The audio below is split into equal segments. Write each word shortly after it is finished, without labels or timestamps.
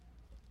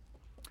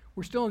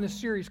We're still in this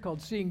series called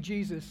Seeing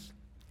Jesus.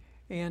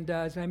 And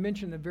as I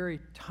mentioned at the very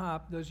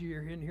top, those of you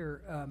who are in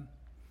here,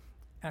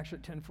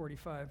 actually at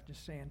 10:45,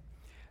 just saying,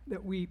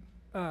 that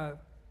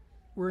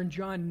we're in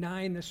John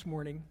 9 this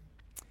morning.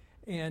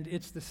 And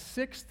it's the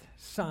sixth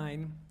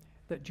sign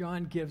that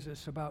John gives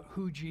us about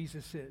who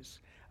Jesus is,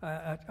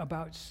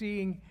 about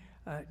seeing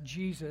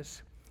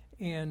Jesus.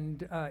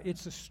 And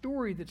it's a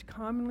story that's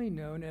commonly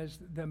known as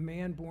the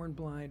man born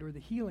blind, or the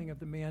healing of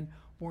the man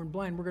born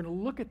blind. We're going to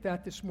look at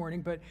that this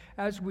morning, but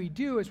as we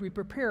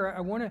prepare,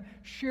 I want to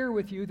share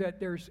with you that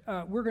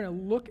we're going to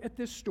look at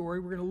this story,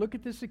 we're going to look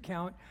at this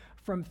account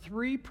from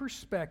three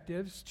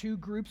perspectives, two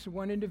groups,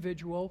 one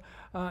individual.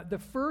 The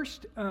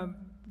first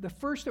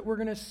that we're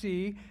going to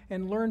see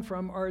and learn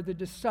from are the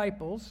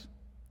disciples,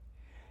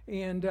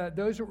 and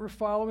those that were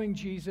following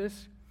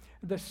Jesus.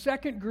 The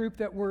second group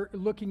that we're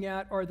looking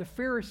at are the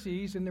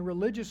Pharisees and the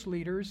religious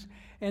leaders.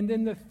 And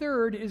then the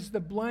third is the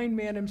blind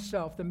man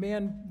himself, the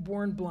man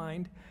born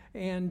blind.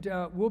 And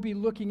we'll be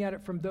looking at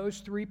it from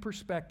those three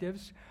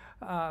perspectives.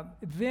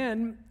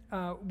 Then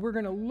we're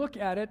going to look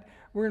at it.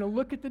 We're going to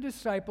look at the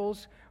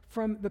disciples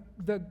from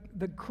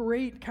the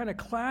great kind of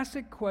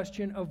classic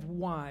question of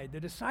why. The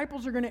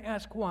disciples are going to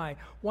ask why.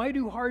 Why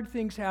do hard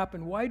things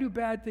happen? Why do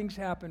bad things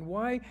happen?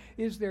 Why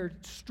is there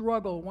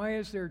struggle? Why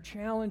is there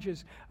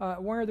challenges?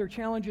 Why are there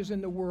challenges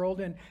in the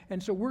world?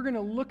 And so we're going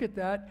to look at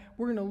that.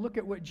 We're going to look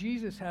at what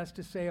Jesus has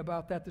to say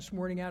about that this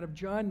morning out of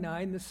John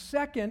 9. The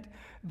second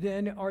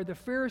then are the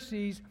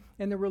Pharisees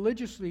and the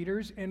religious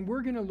leaders, and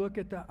we're going to look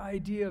at the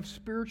idea of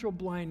spiritual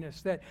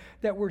blindness,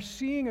 that we're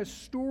seeing a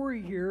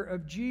story here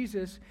of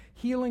Jesus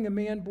healing a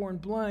man born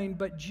blind,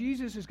 but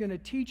Jesus is going to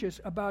teach us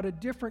about a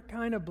different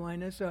kind of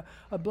blindness,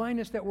 a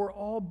blindness that we're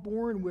all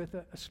born with,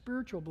 a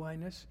spiritual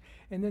blindness.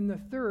 And then the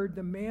third,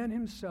 the man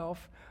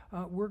himself,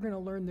 we're going to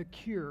learn the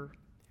cure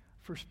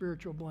for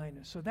spiritual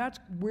blindness. So that's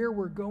where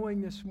we're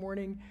going this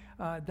morning.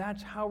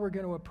 That's how we're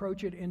going to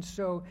approach it. And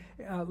so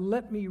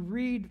let me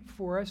read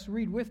for us.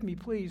 Read with me,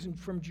 please. And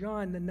from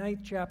John, the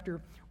 9th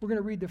chapter, we're going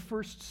to read the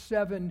first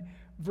 7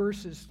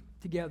 verses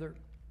together.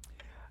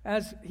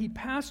 As he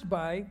passed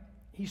by,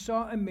 he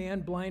saw a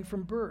man blind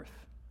from birth.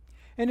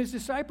 And his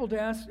disciples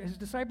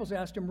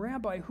asked him,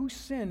 "Rabbi, who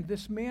sinned,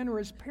 this man or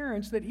his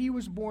parents, that he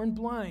was born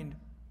blind?"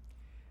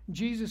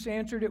 Jesus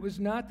answered, "It was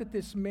not that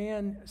this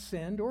man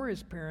sinned or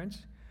his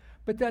parents,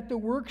 but that the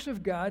works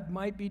of God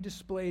might be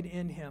displayed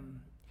in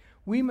him.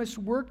 We must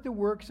work the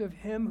works of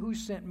him who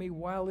sent me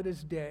while it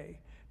is day.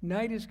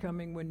 Night is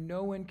coming when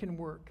no one can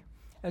work.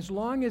 As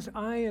long as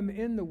I am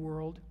in the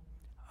world,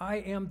 I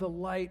am the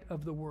light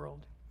of the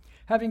world."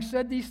 Having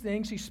said these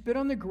things, he spit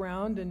on the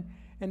ground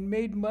and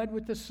made mud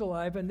with the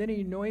saliva, and then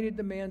he anointed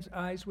the man's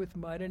eyes with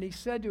mud, and he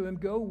said to him,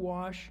 "Go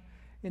wash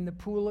in the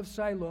pool of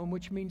Siloam,"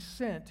 which means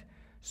sent.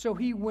 So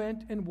he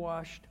went and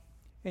washed,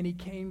 and he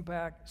came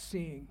back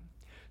seeing.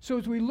 So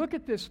as we look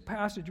at this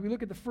passage, we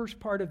look at the first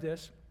part of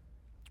this,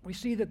 we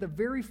see that the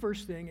very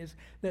first thing is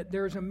that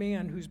there's a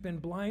man who's been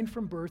blind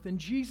from birth, and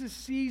Jesus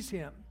sees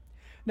him.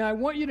 Now, I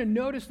want you to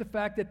notice the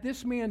fact that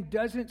this man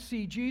doesn't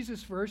see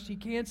Jesus first. He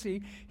can't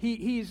see.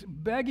 He's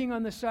begging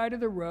on the side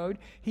of the road.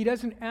 He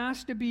doesn't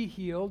ask to be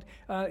healed.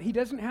 He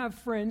doesn't have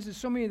friends. There's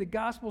so many of the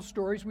gospel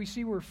stories we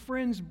see where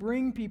friends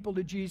bring people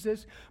to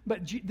Jesus,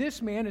 but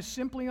this man is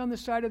simply on the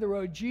side of the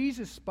road.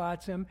 Jesus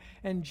spots him,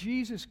 and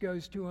Jesus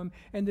goes to him,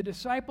 and the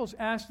disciples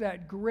ask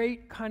that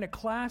great kind of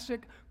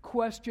classic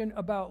question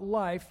about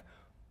life: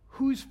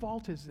 whose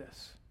fault is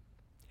this?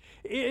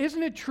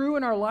 Isn't it true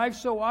in our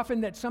lives so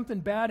often that something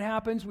bad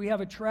happens, we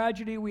have a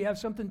tragedy, we have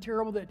something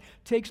terrible that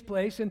takes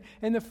place, and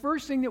the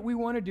first thing that we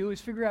want to do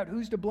is figure out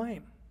who's to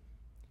blame.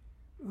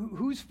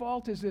 Whose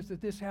fault is it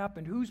that this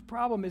happened? Whose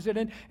problem is it?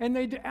 And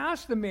they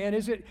ask the man,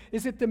 is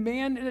it the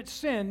man that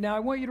sinned? Now, I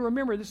want you to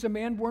remember, this is a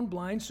man born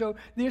blind, so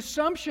the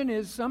assumption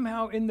is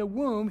somehow in the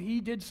womb he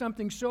did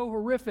something so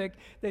horrific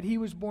that he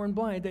was born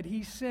blind, that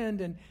he sinned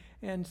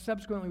and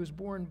subsequently was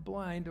born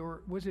blind.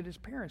 Or was it his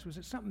parents? Was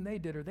it something they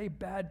did? Are they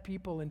bad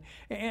people?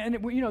 And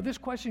this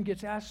question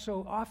gets asked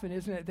so often,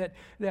 isn't it?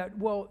 That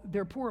well,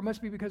 they're poor. It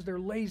must be because they're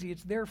lazy.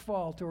 It's their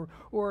fault,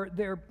 or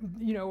they're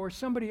or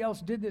somebody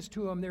else did this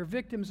to them. They're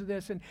victims of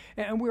this,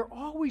 and we're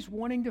always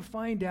wanting to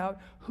find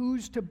out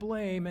who's to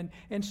blame.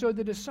 And so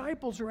the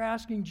disciples are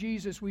asking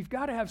Jesus, we've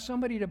got to have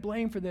somebody to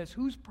blame for this.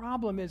 Whose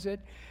problem is it?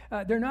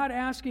 They're not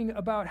asking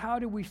about how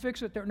do we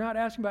fix it. They're not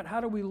asking about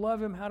how do we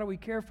love him, how do we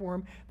care for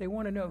him. They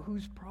want to know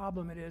whose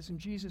problem it is, and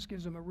Jesus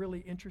gives them a really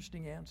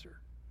interesting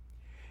answer.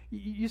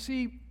 You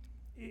see,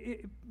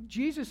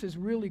 Jesus is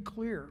really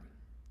clear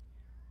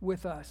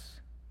with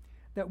us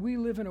that we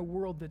live in a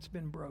world that's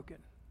been broken.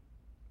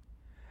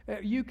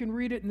 You can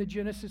read it in the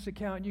Genesis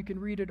account, you can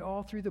read it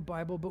all through the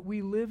Bible, but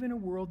we live in a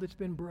world that's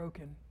been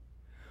broken.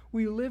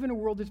 We live in a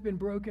world that's been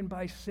broken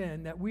by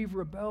sin, that we've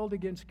rebelled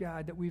against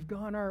God, that we've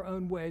gone our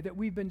own way, that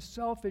we've been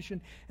selfish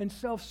and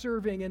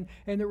self-serving,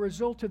 and the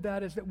result of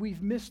that is that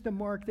we've missed the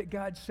mark that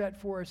God set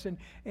for us,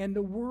 and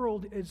the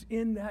world is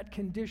in that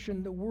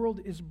condition. The world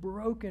is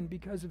broken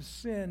because of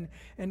sin,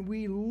 and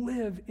we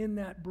live in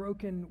that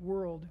broken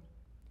world.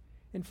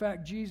 In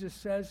fact, Jesus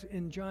says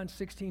in John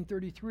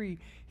 16:33,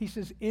 he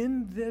says,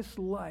 in this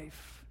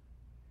life,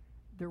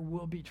 there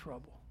will be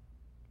trouble.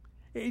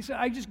 He said,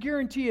 I just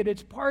guarantee it.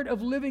 It's part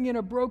of living in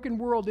a broken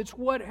world. It's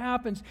what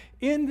happens.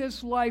 In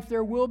this life,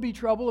 there will be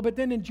trouble. But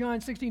then in John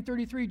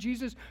 16:33,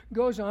 Jesus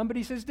goes on, but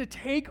he says to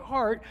take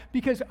heart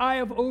because I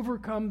have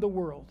overcome the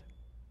world.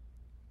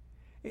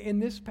 In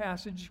this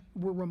passage,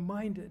 we're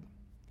reminded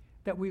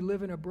that we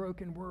live in a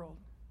broken world.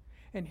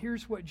 And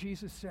here's what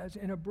Jesus says.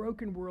 In a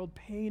broken world,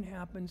 pain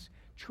happens,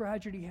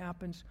 tragedy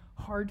happens,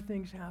 hard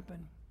things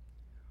happen.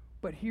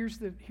 But here's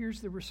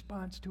the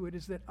response to it,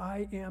 is that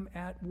I am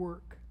at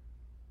work.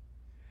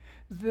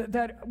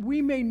 That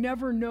we may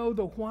never know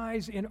the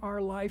whys in our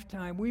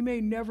lifetime. We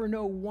may never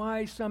know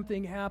why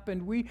something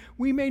happened. We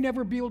may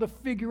never be able to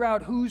figure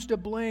out who's to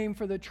blame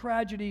for the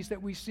tragedies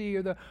that we see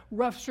or the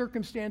rough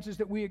circumstances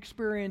that we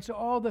experience,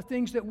 all the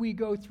things that we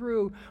go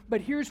through. But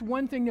here's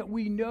one thing that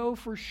we know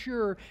for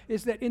sure,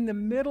 is that in the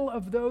middle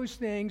of those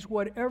things,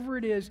 whatever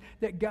it is,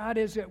 that God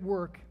is at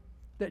work,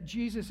 that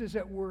Jesus is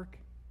at work,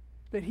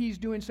 that he's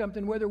doing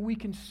something. Whether we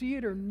can see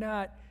it or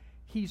not,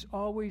 he's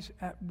always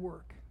at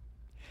work.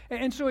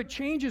 And so it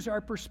changes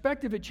our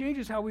perspective. It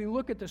changes how we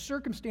look at the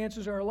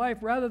circumstances of our life.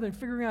 Rather than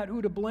figuring out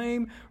who to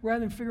blame, rather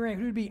than figuring out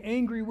who to be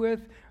angry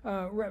with,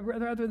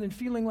 rather than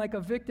feeling like a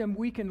victim,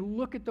 we can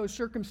look at those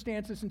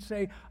circumstances and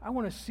say, I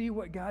want to see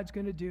what God's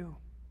going to do,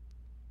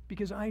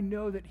 because I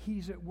know that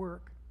he's at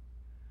work.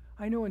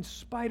 I know in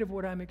spite of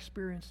what I'm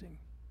experiencing,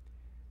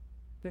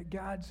 that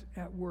God's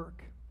at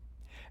work.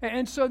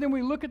 And so then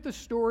we look at the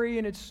story,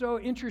 and it's so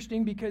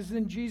interesting because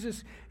then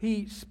Jesus,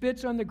 he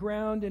spits on the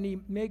ground and he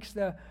makes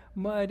the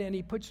mud and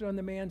he puts it on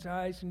the man's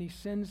eyes and he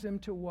sends them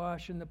to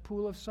wash in the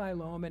pool of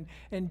Siloam.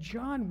 And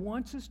John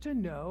wants us to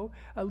know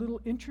a little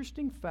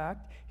interesting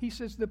fact. He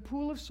says the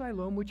pool of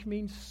Siloam, which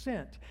means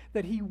sent,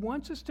 that he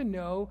wants us to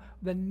know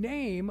the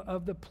name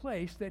of the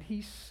place that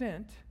he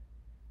sent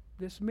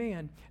this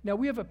man. Now,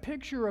 we have a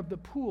picture of the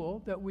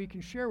pool that we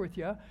can share with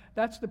you.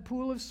 That's the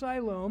pool of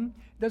Siloam.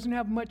 It doesn't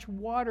have much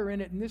water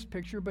in it in this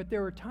picture, but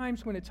there are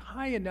times when it's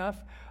high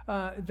enough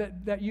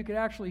that you could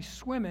actually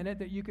swim in it,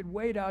 that you could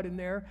wade out in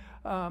there.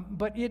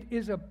 But it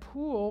is a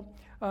pool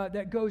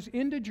that goes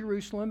into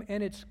Jerusalem,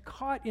 and it's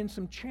caught in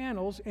some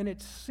channels, and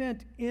it's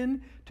sent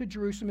into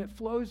Jerusalem. It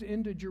flows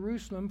into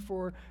Jerusalem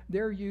for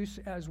their use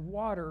as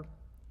water.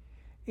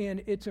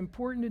 And it's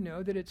important to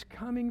know that it's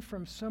coming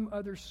from some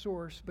other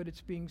source, but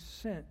it's being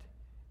sent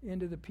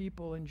into the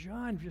people. And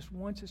John just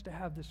wants us to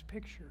have this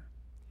picture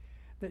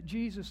that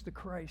Jesus the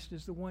Christ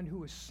is the one who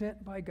was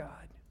sent by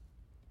God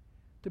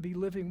to be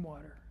living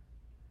water,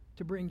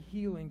 to bring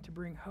healing, to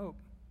bring hope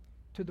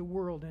to the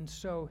world. And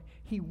so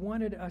he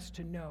wanted us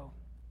to know.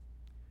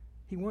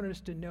 He wanted us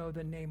to know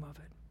the name of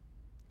it.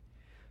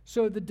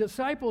 So the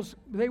disciples,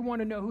 they want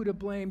to know who to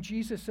blame.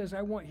 Jesus says,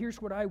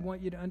 here's what I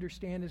want you to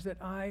understand, is that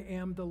I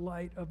am the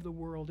light of the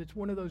world. It's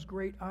one of those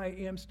great I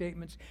am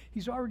statements.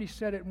 He's already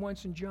said it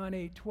once in John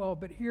 8:12,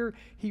 but here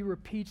he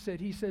repeats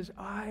it. He says,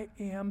 I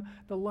am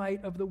the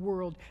light of the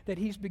world. That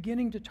he's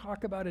beginning to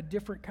talk about a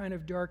different kind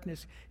of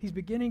darkness. He's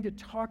beginning to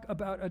talk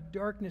about a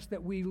darkness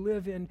that we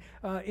live in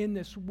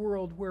this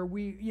world where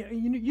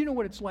you know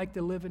what it's like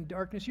to live in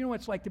darkness. You know what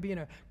it's like to be in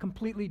a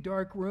completely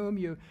dark room.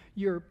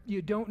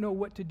 You don't know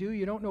what to do.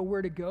 You don't know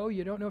where to go.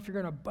 You don't know if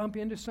you're going to bump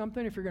into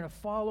something, if you're going to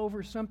fall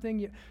over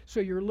something.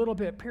 So you're a little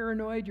bit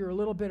paranoid. You're a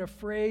little bit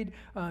afraid.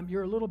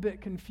 You're a little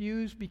bit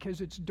confused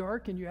because it's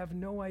dark and you have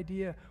no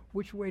idea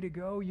which way to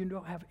go. You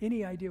don't have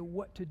any idea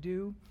what to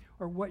do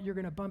or what you're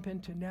going to bump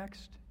into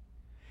next.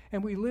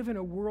 And we live in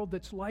a world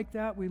that's like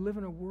that. We live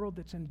in a world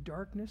that's in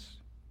darkness.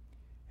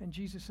 And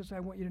Jesus says, I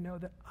want you to know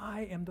that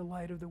I am the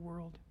light of the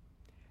world.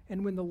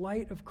 And when the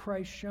light of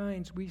Christ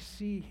shines, we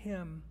see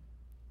him.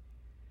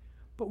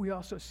 But we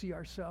also see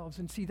ourselves.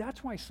 And see,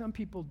 that's why some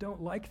people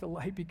don't like the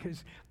light,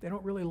 because they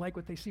don't really like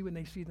what they see when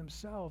they see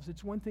themselves.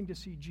 It's one thing to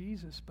see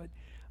Jesus, but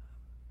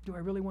do I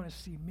really want to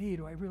see me?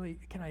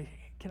 Can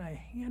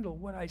I handle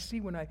what I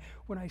see when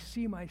I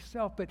see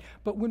myself?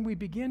 But when we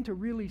begin to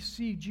really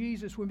see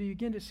Jesus, when we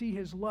begin to see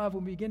his love,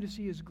 when we begin to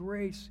see his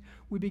grace,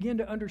 we begin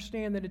to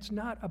understand that it's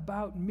not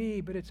about me,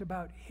 but it's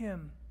about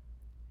him.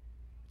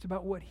 It's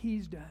about what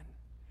he's done.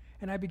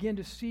 And I begin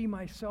to see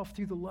myself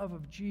through the love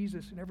of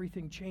Jesus, and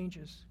everything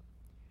changes.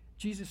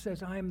 Jesus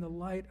says, I am the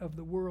light of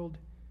the world.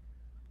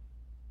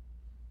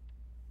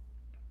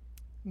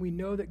 We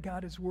know that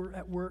God is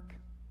at work.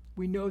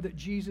 We know that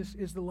Jesus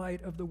is the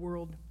light of the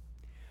world.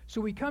 So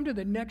we come to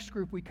the next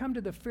group. We come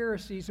to the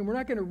Pharisees, and we're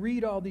not going to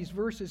read all these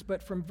verses,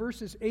 but from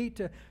verses 8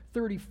 to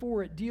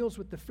 34, it deals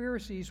with the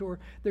Pharisees, or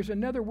there's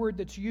another word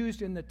that's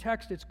used in the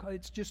text. It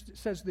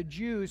says the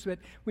Jews, but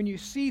when you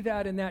see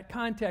that in that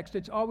context,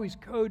 it's always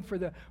code for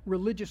the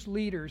religious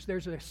leaders.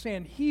 There's a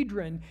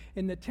Sanhedrin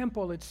in the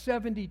temple. It's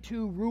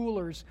 72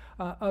 rulers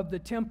of the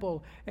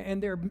temple,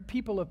 and they're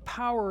people of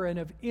power and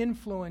of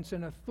influence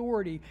and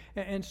authority,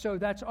 and so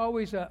that's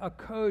always a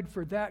code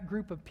for that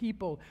group of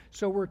people.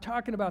 So we're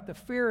talking about the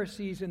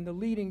Pharisees and the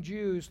leading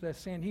Jews, the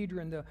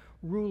Sanhedrin, the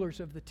rulers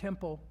of the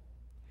temple.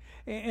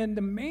 And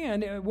the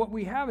man, what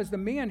we have is the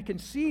man can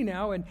see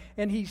now, and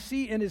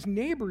his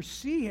neighbors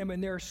see him,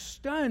 and they're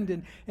stunned.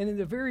 And in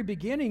the very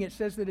beginning, it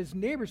says that his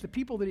neighbors, the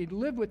people that he'd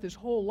lived with his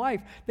whole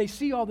life, they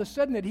see all of a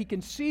sudden that he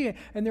can see,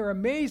 and they're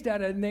amazed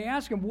at it. And they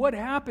ask him, what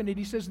happened? And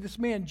he says, this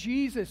man,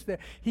 Jesus, that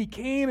he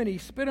came and he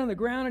spit on the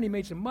ground, and he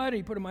made some mud, and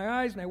he put it in my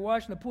eyes, and I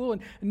washed in the pool,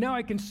 and now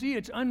I can see.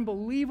 It's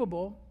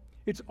unbelievable.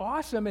 It's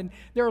awesome, and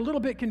they're a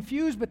little bit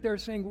confused, but they're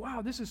saying,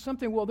 wow, this is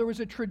something. Well, there was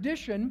a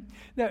tradition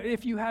that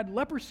if you had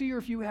leprosy or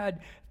if you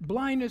had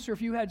blindness or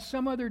if you had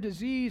some other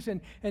disease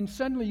and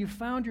suddenly you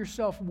found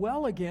yourself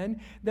well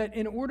again, that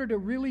in order to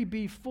really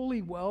be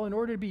fully well, in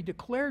order to be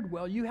declared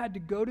well, you had to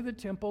go to the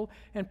temple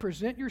and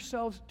present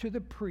yourselves to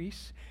the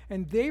priests,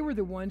 and they were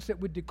the ones that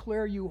would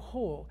declare you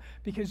whole.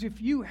 Because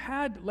if you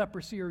had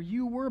leprosy or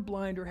you were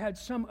blind or had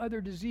some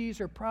other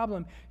disease or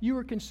problem, you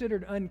were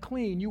considered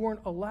unclean. You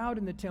weren't allowed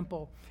in the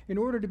temple. In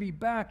order to be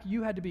back,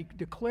 you had to be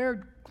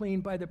declared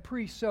clean by the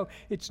priest. So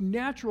it's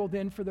natural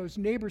then for those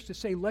neighbors to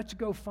say, let's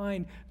go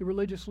find the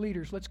religious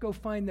leaders. Let's go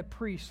find the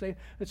priests.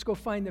 Let's go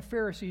find the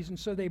Pharisees. And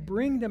so they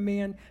bring the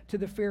man to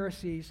the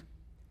Pharisees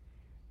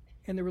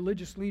and the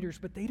religious leaders,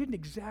 but they didn't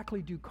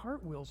exactly do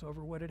cartwheels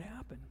over what had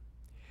happened.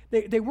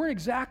 They weren't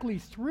exactly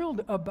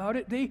thrilled about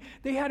it. They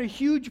had a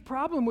huge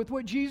problem with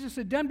what Jesus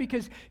had done,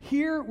 because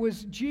here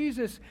was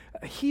Jesus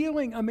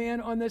healing a man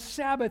on the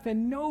Sabbath,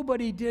 and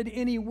nobody did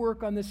any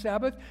work on the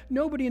Sabbath.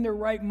 Nobody in their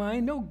right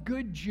mind, no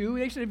good Jew.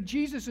 They said if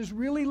Jesus is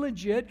really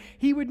legit,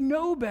 he would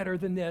know better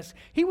than this.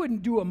 He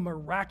wouldn't do a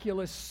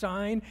miraculous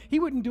sign. He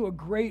wouldn't do a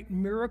great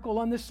miracle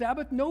on the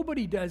Sabbath.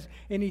 Nobody does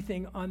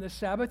anything on the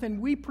Sabbath, and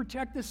we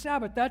protect the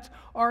Sabbath. That's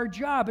our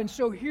job. And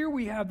so here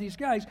we have these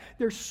guys.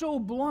 They're so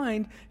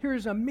blind.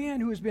 Here's a man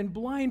who has been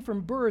blind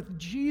from birth.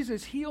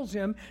 Jesus heals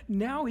him.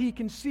 Now he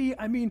can see.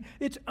 I mean,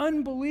 it's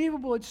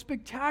unbelievable. It's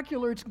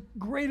spectacular. It's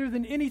greater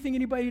than anything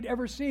anybody had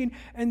ever seen.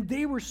 And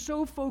they were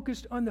so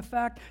focused on the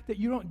fact that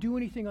you don't do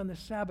anything on the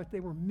Sabbath, they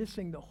were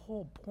missing the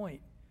whole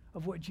point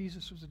of what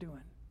Jesus was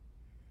doing.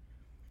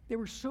 They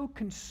were so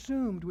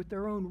consumed with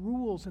their own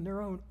rules and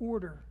their own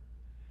order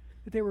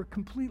that they were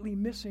completely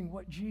missing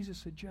what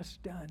Jesus had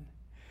just done.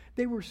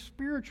 They were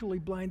spiritually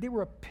blind. They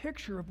were a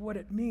picture of what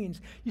it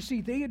means. You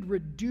see, they had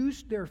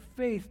reduced their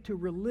faith to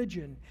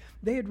religion.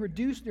 They had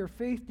reduced their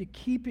faith to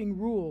keeping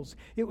rules.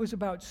 It was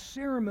about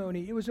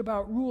ceremony. It was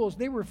about rules.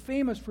 They were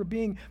famous for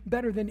being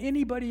better than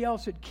anybody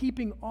else at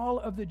keeping all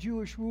of the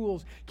Jewish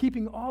rules,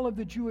 keeping all of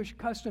the Jewish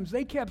customs.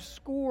 They kept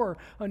score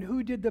on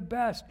who did the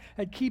best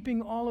at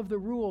keeping all of the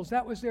rules.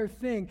 That was their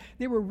thing.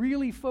 They were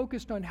really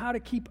focused on how to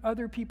keep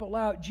other people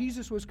out.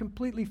 Jesus was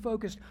completely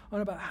focused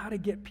on about how to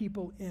get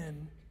people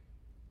in.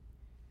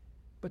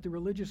 But the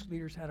religious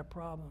leaders had a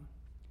problem.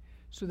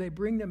 So they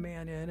bring the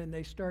man in and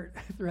they start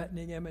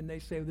threatening him, and they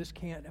say, this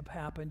can't have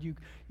happened.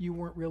 You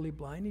weren't really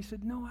blind. He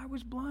said, no, I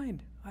was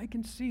blind. I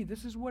can see.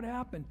 This is what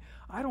happened.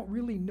 I don't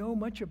really know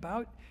much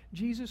about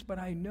Jesus, but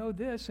I know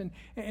this.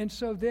 And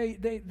so they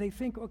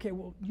think, okay,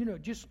 well,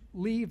 just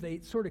leave. They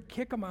sort of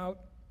kick him out,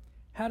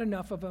 had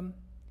enough of him,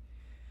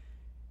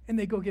 and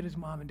they go get his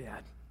mom and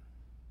dad.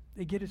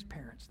 They get his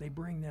parents. They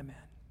bring them in.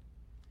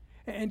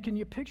 And can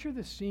you picture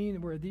the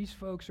scene where these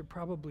folks are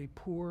probably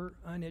poor,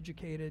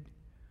 uneducated?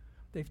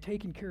 They've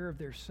taken care of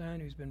their son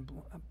who's been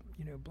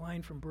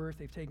blind from birth.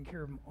 They've taken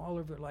care of him all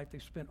of their life.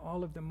 They've spent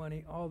all of the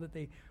money, all that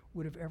they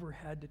would have ever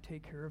had to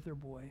take care of their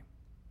boy.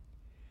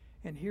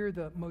 And here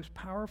the most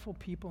powerful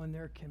people in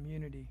their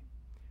community,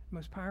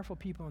 most powerful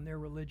people in their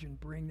religion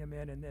bring them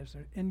in, and there's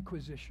an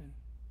inquisition.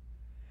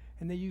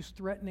 And they use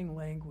threatening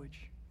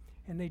language.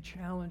 And they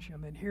challenge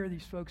him. And here are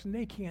these folks, and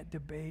they can't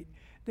debate.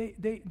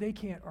 They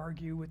can't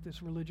argue with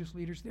this religious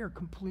leaders. They're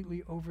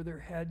completely over their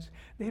heads.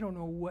 They don't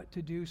know what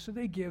to do. So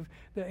they give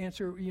the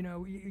answer,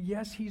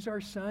 yes, he's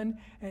our son,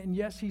 and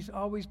yes, he's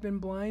always been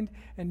blind,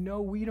 and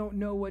no, we don't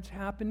know what's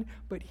happened,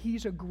 but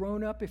he's a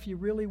grown-up. If you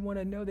really want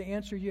to know the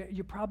answer,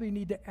 you probably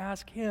need to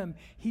ask him.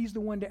 He's the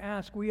one to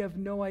ask. We have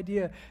no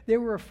idea. They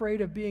were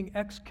afraid of being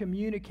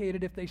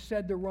excommunicated if they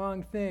said the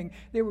wrong thing.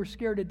 They were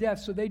scared to death,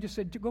 so they just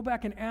said, go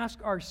back and ask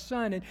our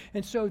son.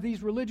 And so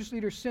these religious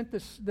leaders sent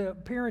the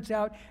parents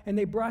out, and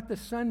they brought the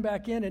son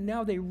back in, and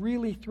now they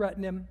really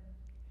threaten him.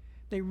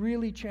 They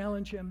really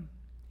challenge him.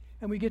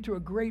 And we get to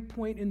a great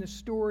point in the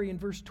story. In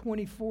verse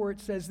 24,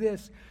 it says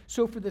this: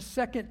 so for the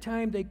second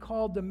time they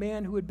called the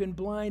man who had been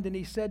blind, and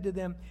he said to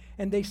them,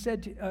 and they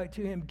said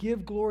to him,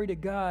 give glory to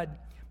God.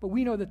 But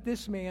we know that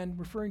this man,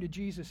 referring to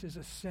Jesus, is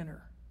a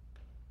sinner.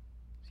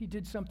 He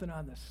did something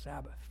on the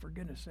Sabbath, for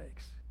goodness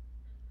sakes.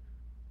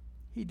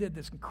 He did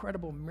this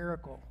incredible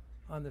miracle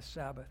on the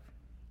Sabbath.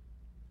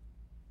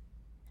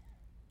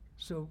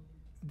 So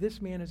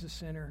this man is a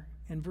sinner.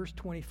 In verse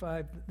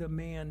 25, the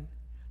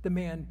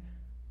man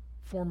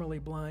formerly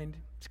blind.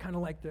 It's kind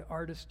of like the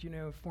artist,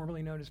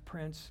 formerly known as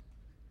Prince.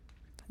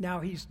 Now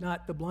he's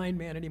not the blind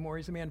man anymore.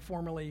 He's the man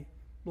formerly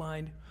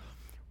blind.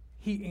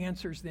 He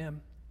answers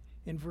them.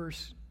 In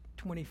verse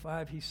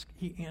 25,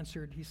 he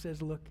answered. He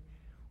says, look,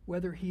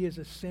 whether he is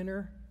a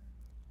sinner,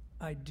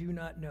 I do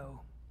not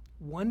know.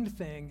 One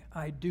thing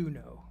I do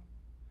know,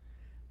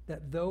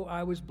 that though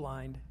I was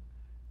blind,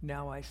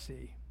 now I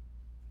see.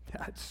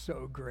 That's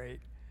so great.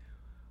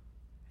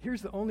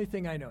 Here's the only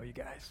thing I know, you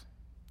guys.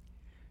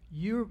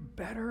 You're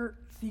better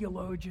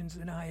theologians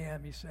than I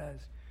am, he says.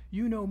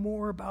 You know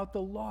more about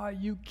the law.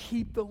 You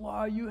keep the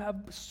law. You have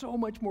so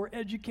much more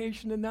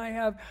education than I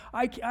have.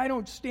 I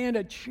don't stand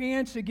a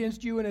chance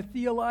against you in a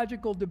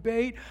theological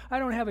debate. I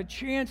don't have a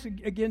chance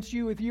against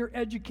you with your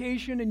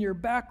education and your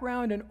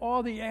background and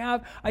all that you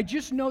have. I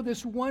just know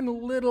this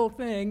one little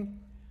thing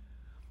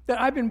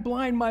that I've been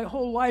blind my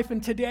whole life,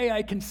 and today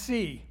I can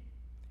see.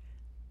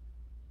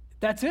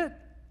 That's it.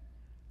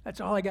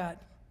 That's all I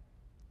got.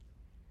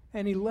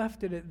 And he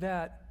left it at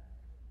that.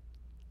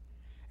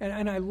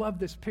 And I love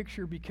this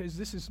picture because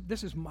this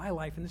is my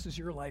life and this is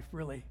your life,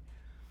 really.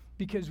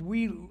 Because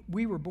we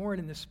were born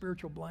in this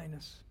spiritual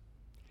blindness.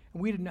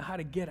 And we didn't know how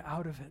to get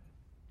out of it.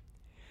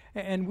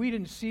 And we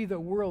didn't see the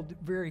world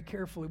very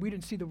carefully. We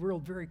didn't see the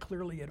world very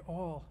clearly at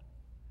all.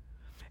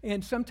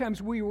 And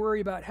sometimes we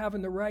worry about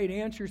having the right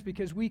answers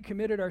because we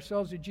committed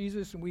ourselves to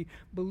Jesus and we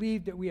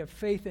believe that we have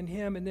faith in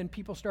him, and then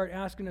people start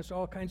asking us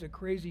all kinds of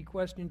crazy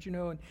questions,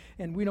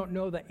 and we don't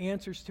know the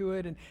answers to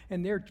it,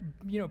 and they're,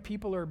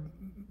 people are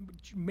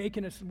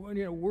making us,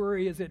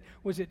 worry.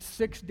 Was it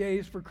 6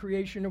 days for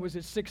creation, or was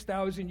it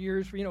 6,000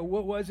 years for,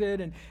 what was it?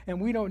 And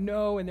we don't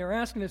know, and they're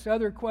asking us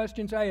other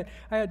questions. I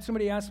had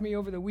somebody ask me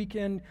over the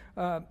weekend,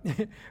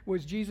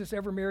 was Jesus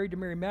ever married to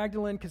Mary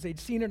Magdalene? Because they'd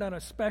seen it on a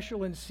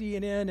special in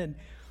CNN,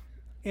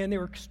 and they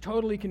were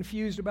totally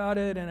confused about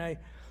it, and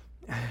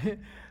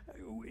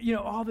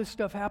all this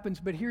stuff happens,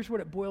 but here's what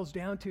it boils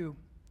down to.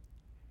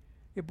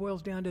 It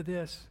boils down to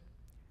this.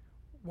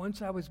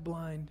 Once I was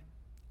blind,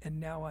 and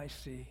now I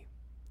see,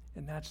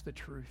 and that's the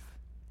truth.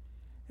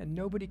 And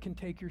nobody can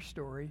take your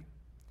story.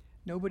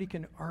 Nobody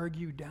can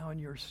argue down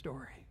your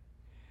story.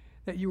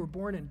 That you were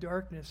born in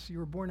darkness, you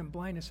were born in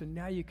blindness, and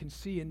now you can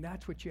see, and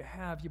that's what you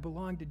have. You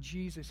belong to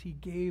Jesus. He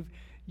gave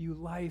you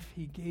life.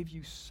 He gave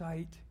you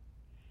sight.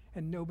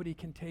 And nobody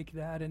can take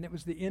that. And it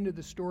was the end of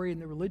the story, and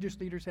the religious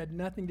leaders had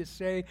nothing to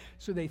say,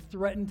 so they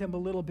threatened him a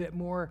little bit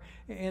more,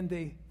 and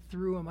they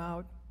threw him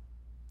out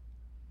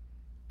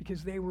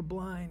because they were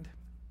blind.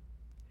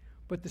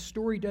 But the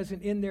story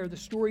doesn't end there. The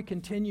story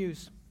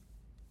continues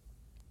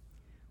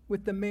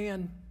with the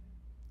man.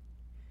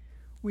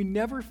 We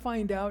never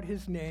find out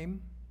his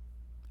name.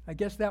 I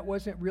guess that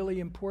wasn't really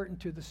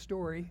important to the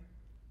story.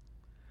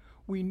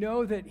 We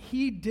know that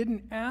he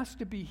didn't ask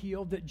to be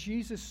healed, that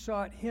Jesus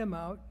sought him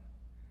out.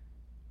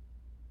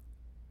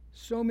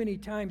 So many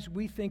times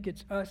we think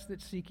it's us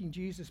that's seeking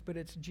Jesus, but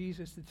it's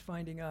Jesus that's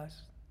finding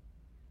us.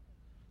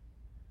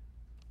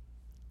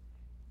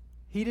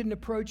 He didn't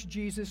approach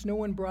Jesus. No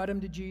one brought him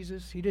to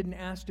Jesus. He didn't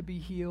ask to be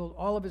healed.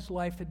 All of his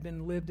life had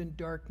been lived in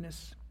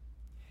darkness.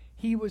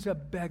 He was a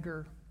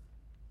beggar.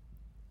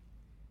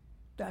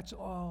 That's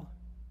all.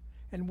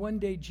 And one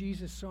day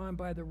Jesus saw him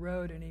by the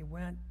road, and he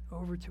went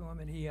over to him,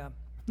 and he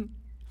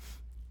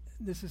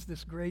this is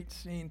this great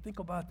scene. Think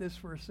about this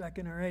for a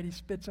second, all right? He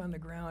spits on the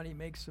ground, he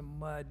makes some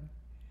mud,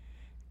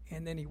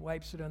 and then he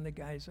wipes it on the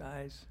guy's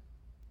eyes.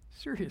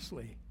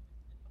 Seriously,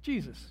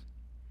 Jesus,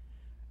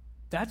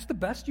 that's the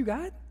best you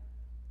got?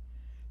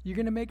 You're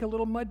going to make a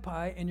little mud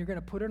pie, and you're going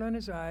to put it on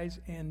his eyes,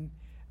 and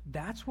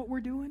that's what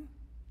we're doing?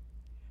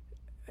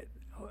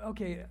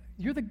 Okay,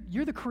 you're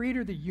the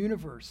creator of the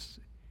universe.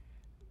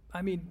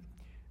 I mean,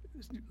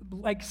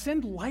 like,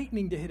 send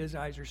lightning to hit his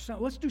eyes or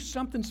something. Let's do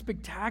something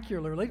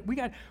spectacular.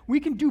 We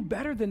can do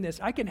better than this.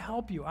 I can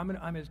help you.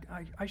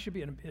 I should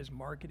be his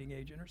marketing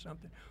agent or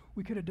something.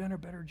 We could have done a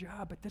better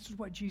job, but this is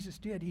what Jesus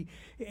did.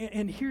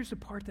 And here's the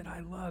part that I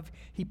love.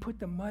 He put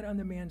the mud on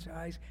the man's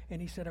eyes, and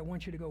he said, I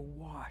want you to go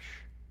wash.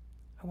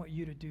 I want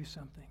you to do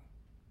something.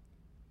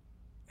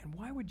 And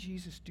why would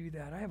Jesus do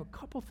that? I have a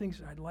couple things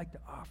that I'd like to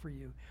offer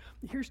you.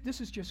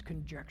 This is just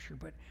conjecture,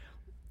 but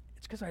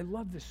it's because I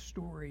love this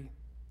story.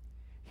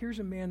 Here's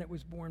a man that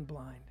was born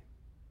blind.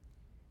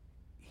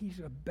 He's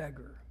a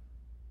beggar.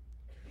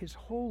 His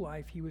whole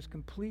life, he was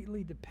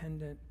completely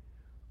dependent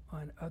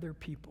on other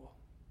people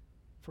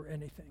for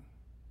anything,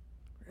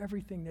 for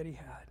everything that he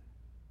had.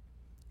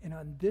 And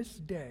on this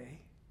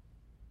day,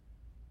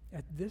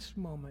 at this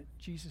moment,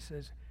 Jesus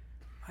says,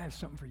 I have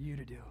something for you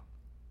to do.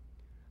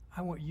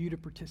 I want you to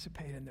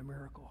participate in the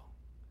miracle.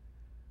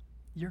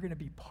 You're going to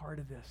be part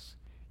of this.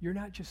 You're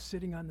not just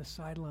sitting on the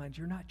sidelines.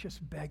 You're not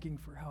just begging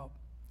for help.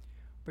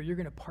 But you're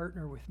going to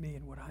partner with me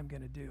in what I'm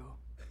going to do.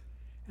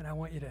 And I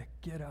want you to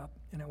get up,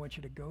 and I want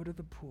you to go to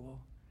the pool,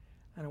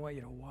 and I want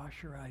you to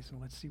wash your eyes, and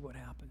let's see what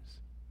happens.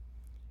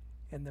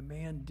 And the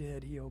man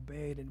did. He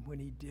obeyed, and when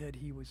he did,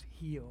 he was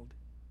healed.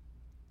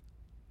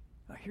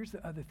 Now, here's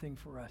the other thing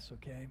for us,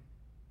 okay?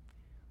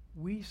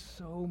 We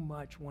so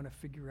much want to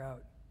figure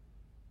out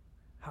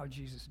how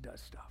Jesus does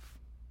stuff.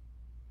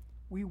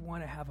 We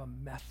want to have a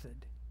method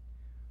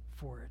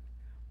for it.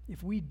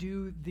 If we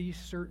do these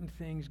certain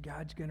things,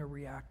 God's going to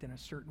react in a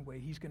certain way.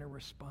 He's going to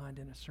respond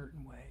in a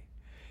certain way.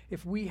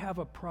 If we have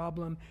a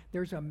problem,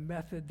 there's a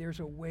method, there's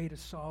a way to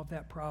solve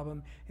that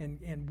problem,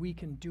 and we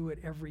can do it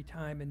every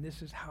time, and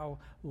this is how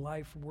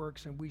life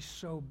works, and we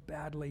so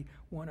badly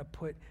want to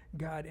put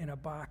God in a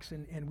box,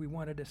 and we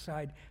want to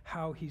decide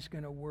how he's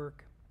going to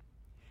work.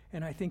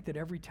 And I think that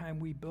every time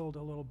we build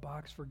a little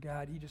box for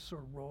God, he just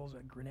sort of rolls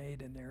a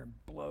grenade in there and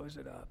blows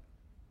it up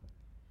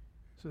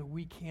so that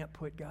we can't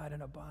put God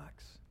in a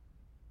box.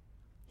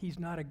 He's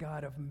not a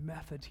God of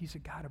methods. He's a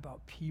God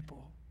about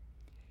people.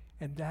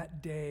 And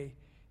that day,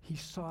 he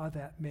saw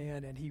that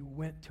man, and he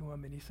went to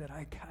him, and he said,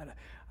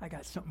 I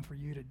got something for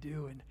you to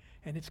do, and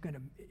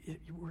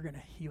we're going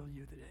to heal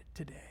you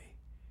today.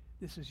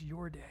 This is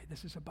your day.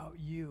 This is about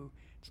you.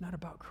 It's not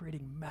about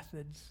creating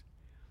methods.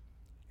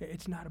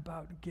 It's not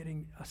about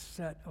getting a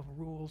set of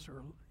rules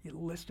or a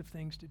list of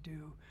things to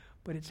do,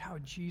 but it's how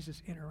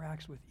Jesus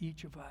interacts with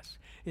each of us.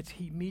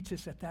 He meets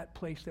us at that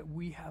place that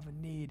we have a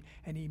need,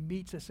 and he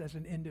meets us as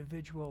an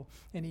individual,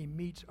 and he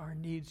meets our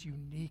needs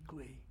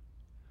uniquely.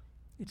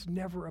 It's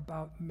never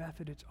about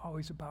method. It's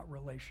always about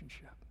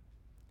relationship.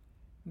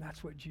 And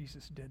that's what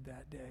Jesus did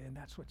that day, and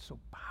that's what's so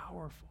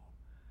powerful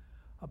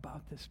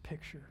about this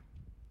picture.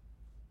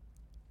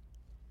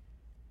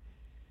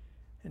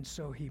 And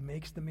so he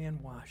makes the man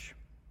wash.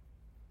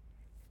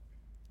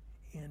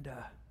 And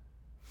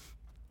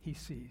he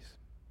sees.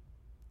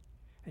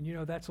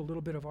 And that's a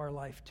little bit of our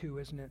life too,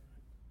 isn't it?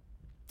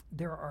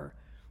 There are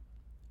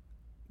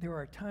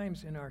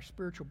times in our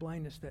spiritual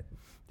blindness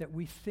that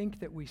we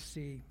think that we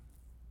see,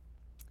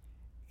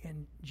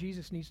 and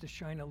Jesus needs to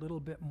shine a little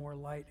bit more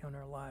light on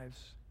our lives.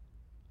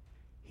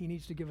 He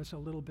needs to give us a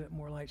little bit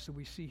more light so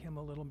we see him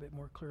a little bit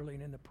more clearly,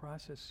 and in the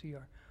process see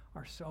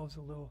ourselves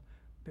a little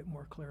bit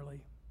more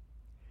clearly.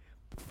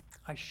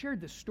 I shared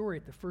this story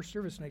at the first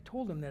service, and I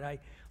told him that I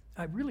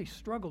really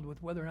struggled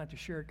with whether or not to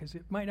share it because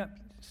it might not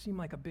seem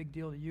like a big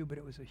deal to you, but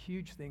it was a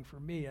huge thing for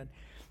me.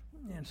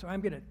 And so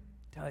I'm going to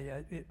tell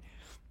you, it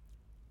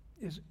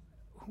is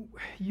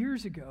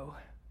years ago,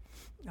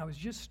 I was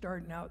just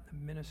starting out in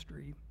the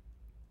ministry,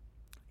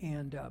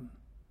 and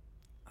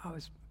I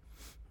was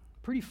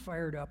pretty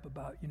fired up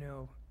about,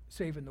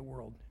 saving the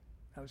world.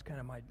 That was kind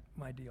of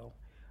my deal.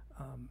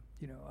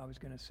 I was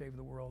going to save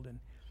the world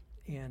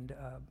and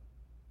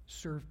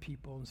serve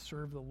people and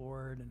serve the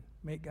Lord and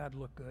make God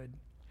look good,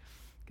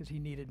 because he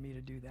needed me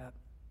to do that.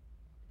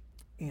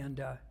 And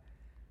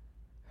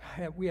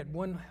we had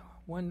one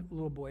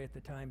little boy at the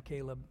time,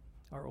 Caleb,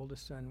 our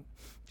oldest son,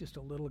 just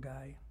a little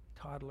guy,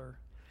 toddler.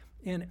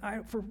 And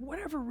for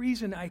whatever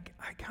reason, I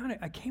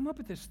came up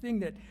with this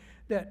thing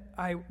that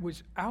I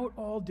was out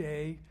all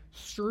day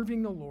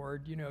serving the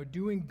Lord,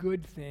 doing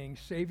good things,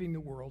 saving the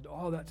world,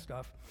 all that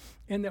stuff.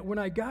 And that when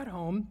I got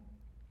home,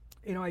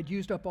 I'd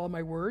used up all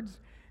my words,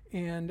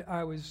 and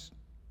I was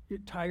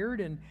tired,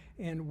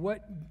 and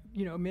what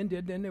men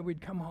did then, that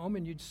we'd come home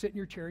and you'd sit in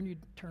your chair and you'd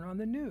turn on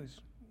the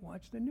news,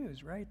 watch the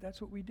news, right?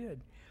 That's what we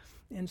did.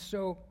 And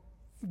so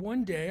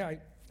one day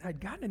I'd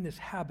gotten in this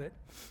habit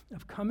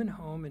of coming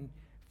home, and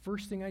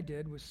first thing I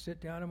did was sit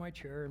down in my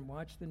chair and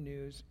watch the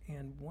news.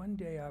 And one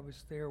day I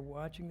was there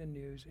watching the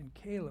news, and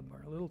Caleb,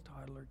 our little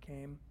toddler,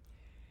 came,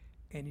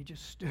 and he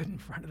just stood in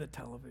front of the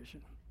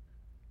television.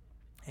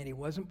 And he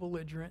wasn't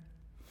belligerent.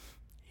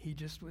 He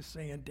just was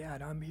saying,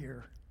 "Dad, I'm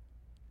here."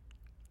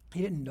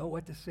 He didn't know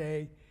what to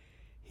say.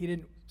 He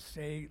didn't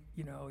say,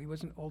 he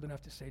wasn't old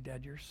enough to say,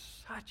 "Dad, you're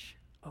such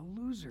a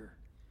loser."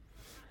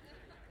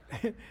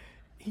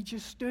 He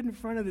just stood in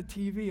front of the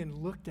TV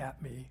and looked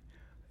at me.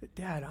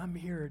 "Dad, I'm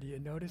here. Do you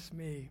notice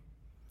me?"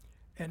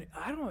 And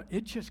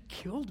it just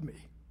killed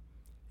me.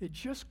 It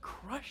just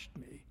crushed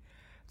me.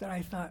 That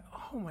I thought,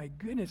 oh my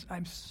goodness,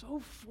 I'm so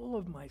full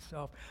of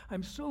myself.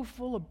 I'm so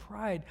full of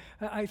pride.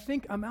 I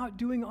think I'm out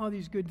doing all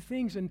these good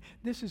things, and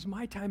this is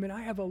my time, and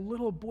I have a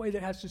little boy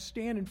that has to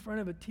stand in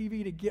front of a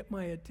TV to get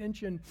my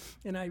attention.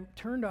 And I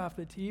turned off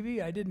the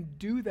TV. I didn't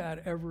do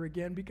that ever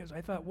again, because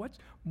I thought, what's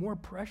more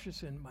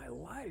precious in my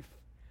life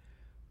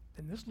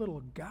than this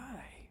little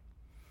guy?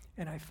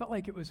 And I felt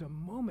like it was a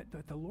moment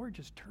that the Lord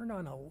just turned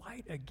on a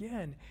light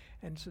again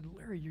and said,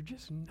 "Larry, you're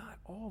just not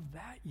all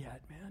that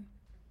yet, man.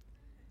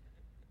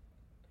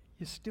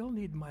 You still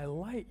need my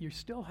light. You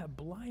still have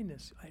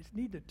blindness. I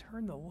need to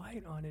turn the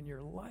light on in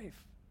your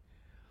life."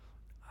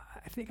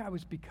 I think I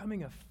was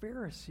becoming a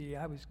Pharisee.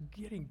 I was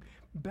getting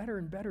better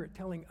and better at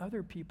telling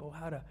other people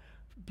how to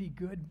be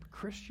good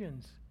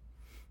Christians.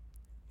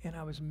 And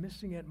I was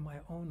missing it in my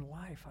own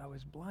life. I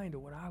was blind to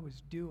what I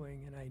was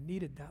doing, and I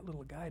needed that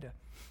little guy to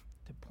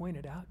point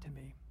it out to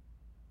me.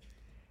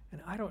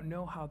 And I don't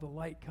know how the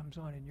light comes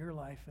on in your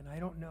life, and I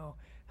don't know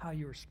how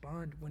you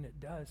respond when it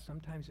does.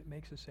 Sometimes it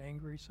makes us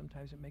angry.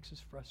 Sometimes it makes us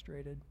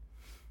frustrated.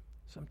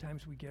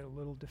 Sometimes we get a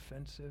little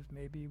defensive.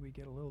 Maybe we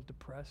get a little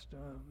depressed.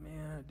 "Oh,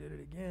 man, I did it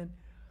again."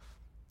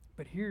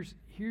 But here's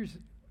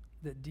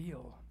the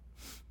deal,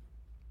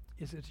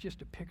 is it's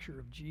just a picture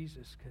of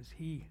Jesus, because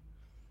he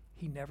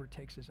never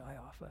takes his eye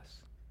off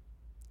us.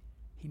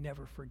 He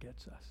never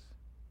forgets us.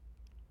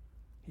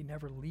 He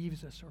never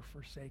leaves us or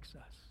forsakes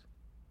us.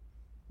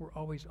 We're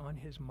always on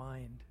his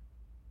mind.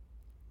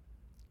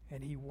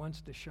 And he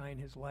wants to shine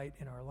his light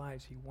in our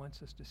lives. He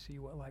wants us to see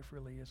what life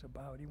really is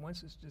about. He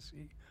wants us to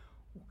see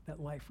that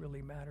life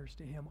really matters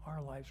to him.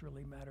 Our lives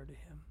really matter to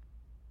him.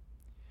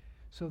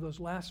 So those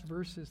last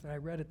verses that I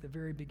read at the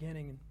very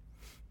beginning,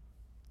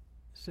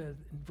 said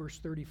in verse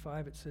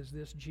 35, it says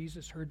this: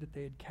 Jesus heard that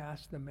they had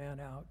cast the man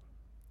out.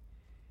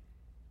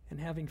 And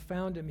having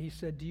found him, he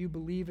said, "Do you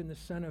believe in the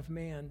Son of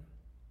Man?"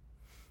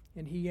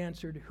 And he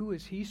answered, "Who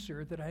is he,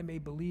 sir, that I may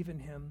believe in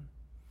him?"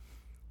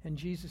 And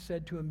Jesus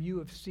said to him, "You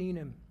have seen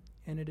him,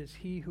 and it is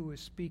he who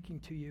is speaking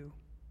to you."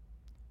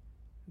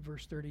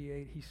 Verse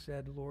 38, he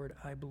said, "Lord,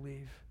 I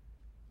believe."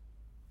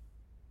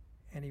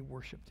 And he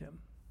worshiped him.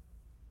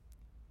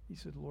 He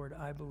said, "Lord,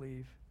 I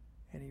believe,"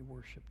 and he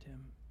worshiped him.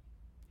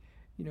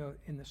 You know,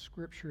 in the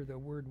scripture, the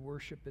word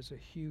worship is a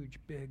huge,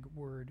 big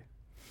word.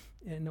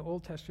 In the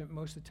Old Testament,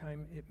 most of the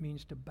time, it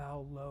means to bow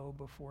low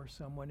before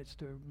someone. It's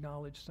to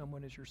acknowledge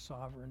someone as your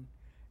sovereign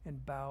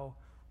and bow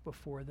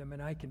before them.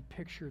 And I can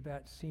picture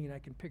that scene. I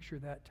can picture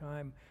that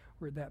time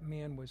where that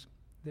man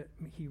that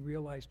he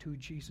realized who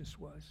Jesus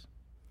was.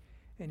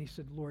 And he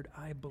said, "Lord,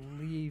 I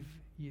believe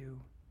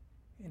you."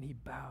 And he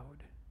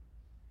bowed.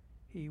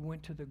 He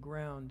went to the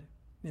ground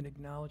in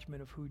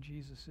acknowledgement of who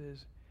Jesus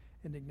is,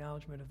 in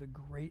acknowledgement of the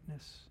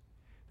greatness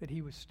that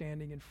he was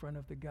standing in front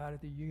of the God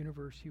of the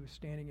universe. He was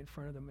standing in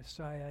front of the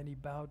Messiah, and he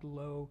bowed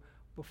low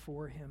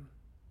before him.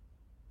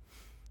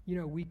 You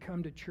know, we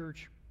come to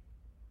church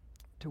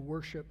to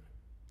worship.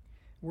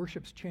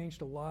 Worship's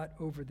changed a lot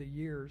over the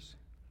years.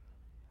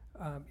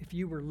 If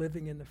you were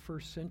living in the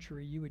first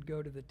century, you would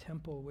go to the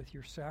temple with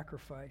your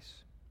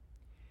sacrifice.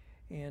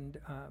 And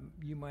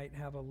you might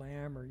have a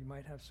lamb, or you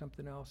might have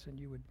something else, and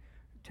you would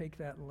take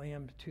that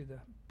lamb to the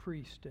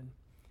priest,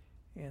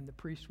 and the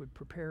priest would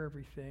prepare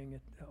everything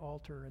at the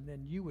altar, and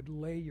then you would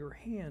lay your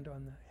hand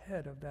on the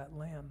head of that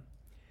lamb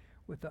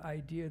with the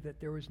idea that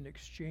there was an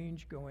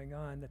exchange going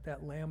on, that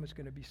that lamb was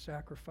going to be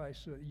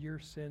sacrificed so that your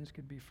sins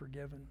could be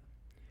forgiven.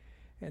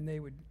 And they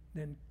would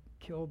then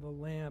kill the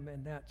lamb,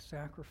 and that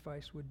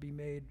sacrifice would be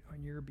made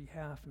on your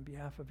behalf and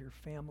behalf of your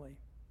family.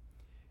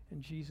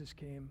 And Jesus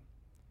came,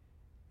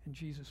 and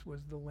Jesus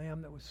was the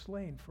lamb that was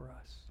slain for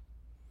us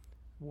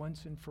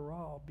once and for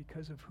all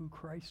because of who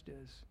Christ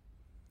is.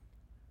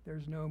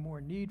 There's no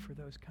more need for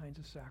those kinds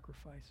of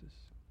sacrifices.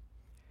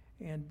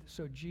 And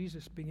so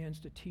Jesus begins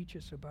to teach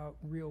us about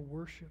real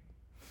worship.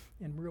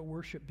 And real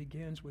worship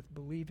begins with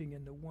believing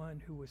in the one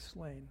who was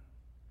slain,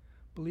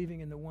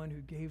 believing in the one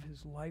who gave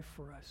his life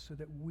for us so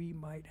that we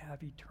might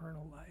have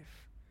eternal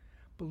life,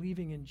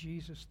 believing in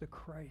Jesus the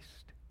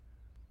Christ.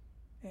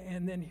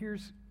 And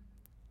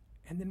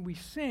then we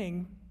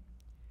sing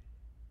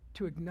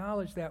to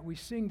acknowledge that. We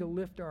sing to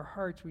lift our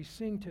hearts. We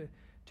sing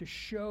to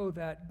show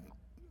that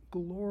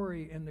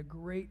glory and the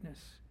greatness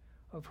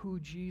of who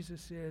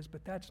Jesus is.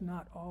 But that's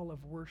not all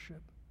of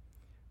worship.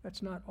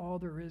 That's not all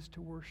there is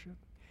to worship.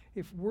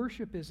 If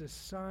worship is a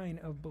sign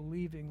of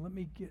believing, let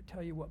me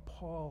tell you what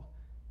Paul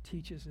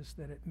teaches us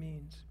that it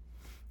means.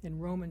 In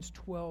Romans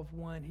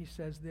 12:1, he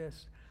says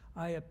this: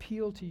 "I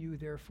appeal to you,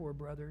 therefore,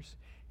 brothers."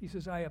 He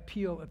says, I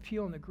appeal.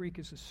 Appeal in the Greek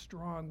is a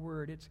strong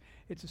word.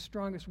 It's the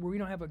strongest word. We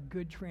don't have a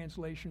good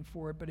translation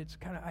for it, but it's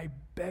kind of, I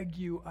beg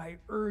you, I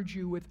urge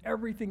you with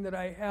everything that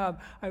I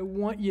have, I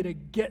want you to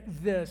get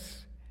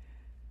this: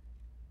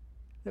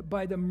 that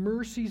by the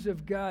mercies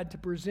of God, to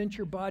present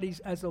your bodies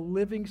as a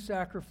living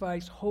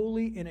sacrifice,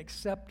 holy and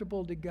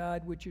acceptable to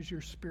God, which is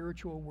your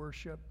spiritual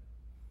worship.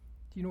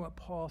 Do you know what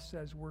Paul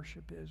says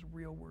worship is?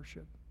 Real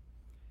worship.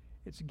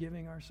 It's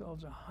giving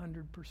ourselves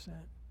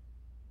 100%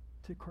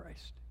 to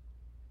Christ.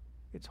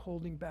 It's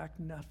holding back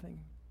nothing.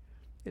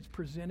 It's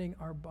presenting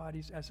our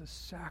bodies as a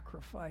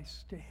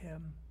sacrifice to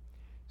him,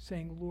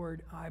 saying,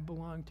 Lord, I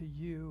belong to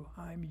you.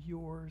 I'm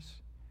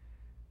yours.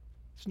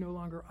 It's no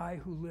longer I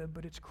who live,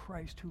 but it's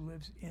Christ who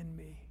lives in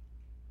me.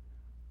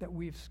 That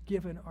we've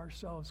given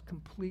ourselves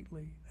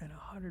completely and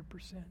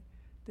 100%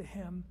 to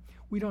him.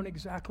 We don't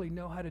exactly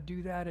know how to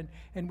do that,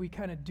 and we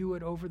kind of do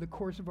it over the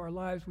course of our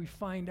lives. We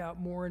find out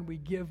more, and we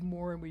give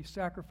more, and we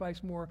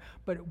sacrifice more.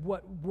 But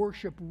what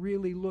worship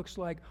really looks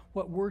like,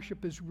 what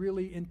worship is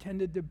really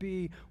intended to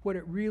be, what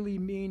it really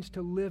means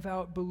to live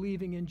out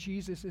believing in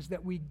Jesus, is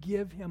that we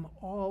give him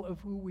all of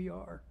who we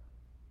are.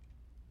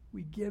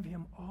 We give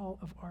him all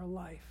of our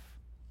life.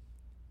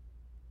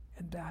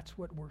 And that's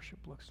what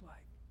worship looks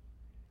like.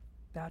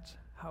 That's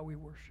how we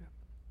worship.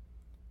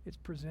 It's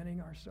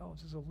presenting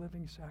ourselves as a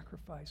living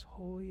sacrifice,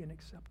 holy and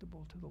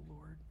acceptable to the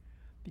Lord,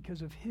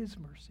 because of his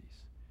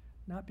mercies,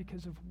 not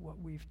because of what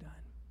we've done.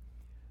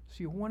 So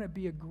you want to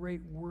be a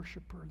great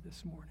worshiper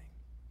this morning.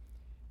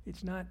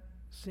 It's not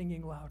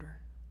singing louder.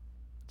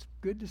 It's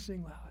good to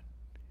sing loud,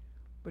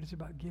 but it's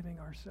about giving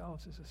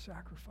ourselves as a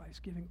sacrifice,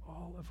 giving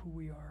all of who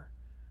we are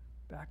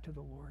back to the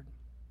Lord.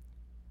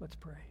 Let's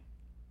pray.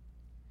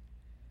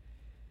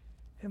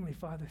 Heavenly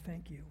Father,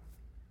 thank you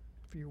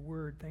for your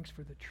word. Thanks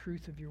for the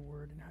truth of your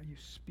word and how you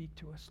speak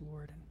to us,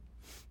 Lord. And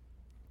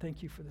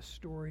thank you for the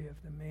story of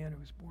the man who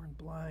was born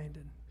blind,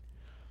 and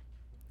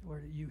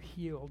Lord, that you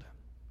healed.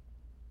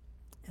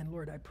 And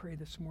Lord, I pray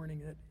this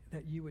morning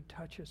that you would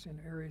touch us in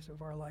areas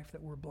of our life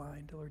that we're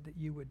blind. Lord, that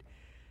you would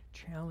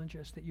challenge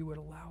us, that you would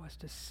allow us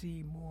to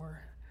see more.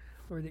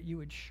 Lord, that you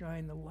would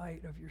shine the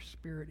light of your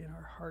Spirit in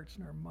our hearts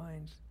and our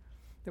minds,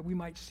 that we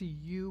might see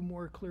you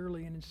more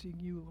clearly, and in seeing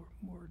you,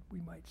 Lord, we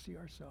might see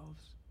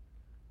ourselves.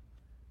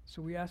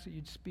 So we ask that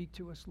you'd speak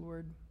to us,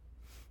 Lord,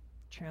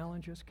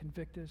 challenge us,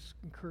 convict us,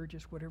 encourage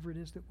us, whatever it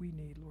is that we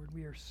need, Lord.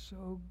 We are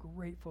so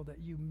grateful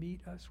that you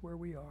meet us where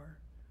we are.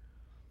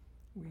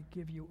 We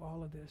give you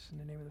all of this in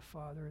the name of the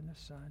Father and the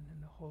Son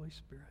and the Holy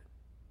Spirit.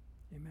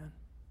 Amen.